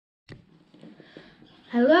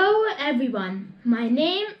Hello everyone, my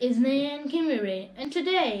name is Nayan Ghimire and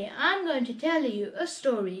today I'm going to tell you a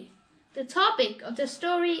story. The topic of the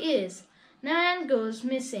story is Nayan Goes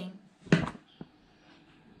Missing.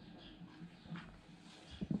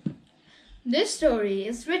 This story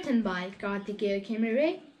is written by Kartikeya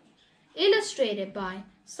Ghimire, illustrated by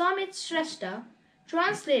Samit Shrestha,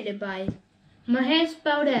 translated by Mahesh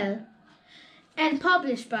Paudel, and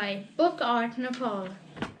published by Book Art Nepal.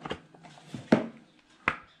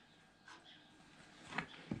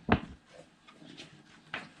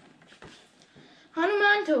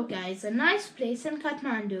 Hanuman Thoka is a nice place in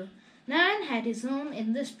Kathmandu. Nayan had his home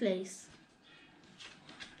in this place.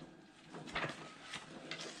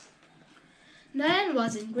 Nayan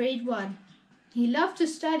was in grade 1. He loved to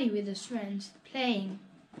study with his friends, playing.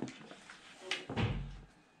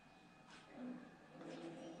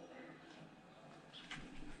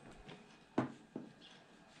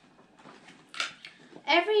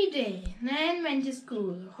 Every day, Nayan went to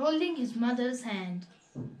school, holding his mother's hand.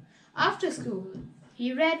 After school,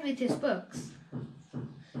 he read with his books.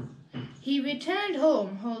 He returned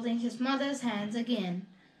home holding his mother's hands again.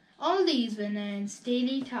 All these were Nayan's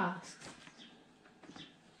daily tasks.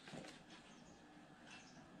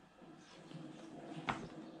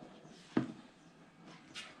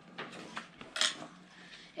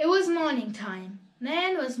 It was morning time.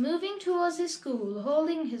 Nayan was moving towards his school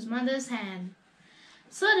holding his mother's hand.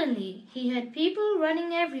 Suddenly, he heard people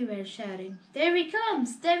running everywhere shouting, "There he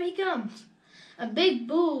comes! There he comes!" A big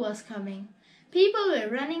bull was coming. People were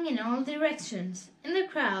running in all directions. In the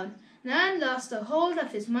crowd, Nayan lost the hold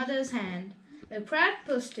of his mother's hand. The crowd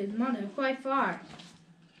pushed his mother quite far.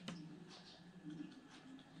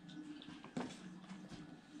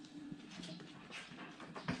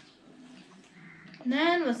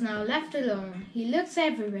 Nayan was now left alone. He looked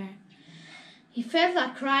everywhere. He felt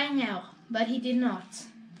like crying out, but he did not.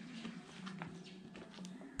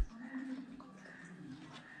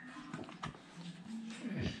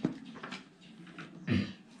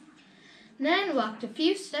 Nayan walked a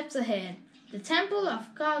few steps ahead. The temple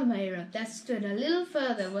of Kalbhairav that stood a little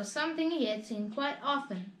further was something he had seen quite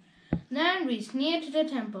often. Nayan reached near to the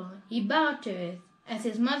temple. He bowed to it, as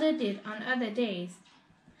his mother did on other days.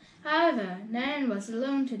 However, Nayan was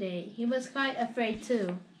alone today. He was quite afraid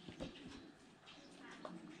too.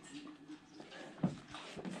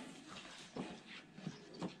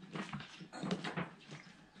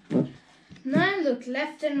 Nayan looked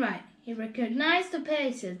left and right. He recognized the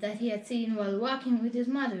places that he had seen while walking with his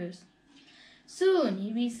mothers. Soon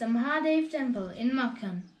he reached the Mahadev temple in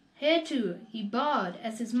Makhan. Here too he bowed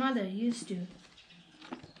as his mother used to.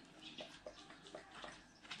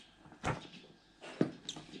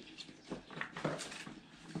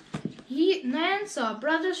 Nayan saw a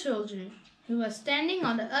brother soldier who was standing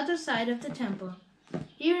on the other side of the temple.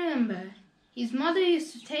 He remembered his mother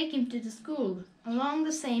used to take him to the school along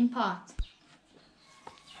the same path.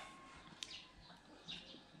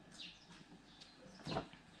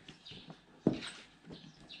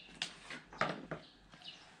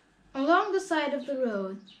 Along the side of the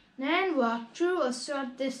road, Nayan walked through a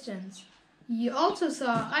short distance. He also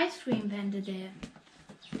saw an ice cream vendor there.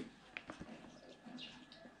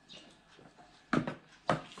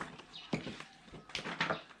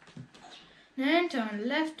 Nayan turned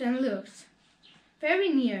left and looked. Very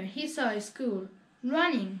near, he saw a school.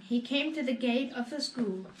 Running, he came to the gate of the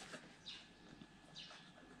school.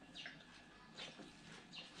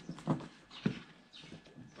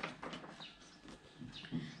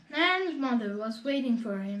 Nayan's mother was waiting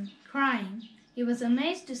for him, crying. He was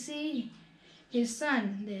amazed to see his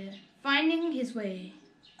son there, finding his way.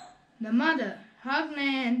 The mother hugged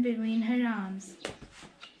Nayan between her arms.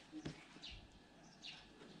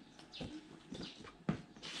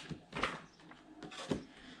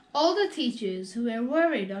 All the teachers who were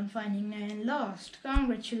worried on finding Nayan lost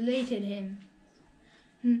congratulated him.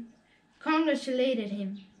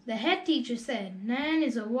 The head teacher said, "Nayan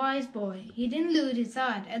is a wise boy. He didn't lose his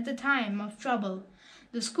heart at the time of trouble.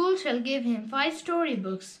 The school shall give him 5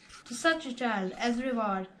 storybooks to such a child as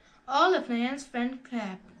reward." All of Nayan's friends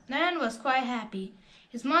clapped. Nayan was quite happy.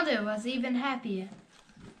 His mother was even happier.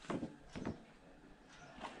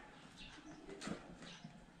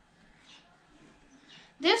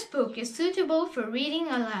 This book is suitable for reading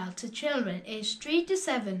aloud to children aged 3 to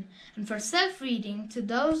 7 and for self-reading to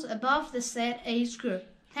those above the said age group.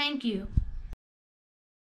 Thank you.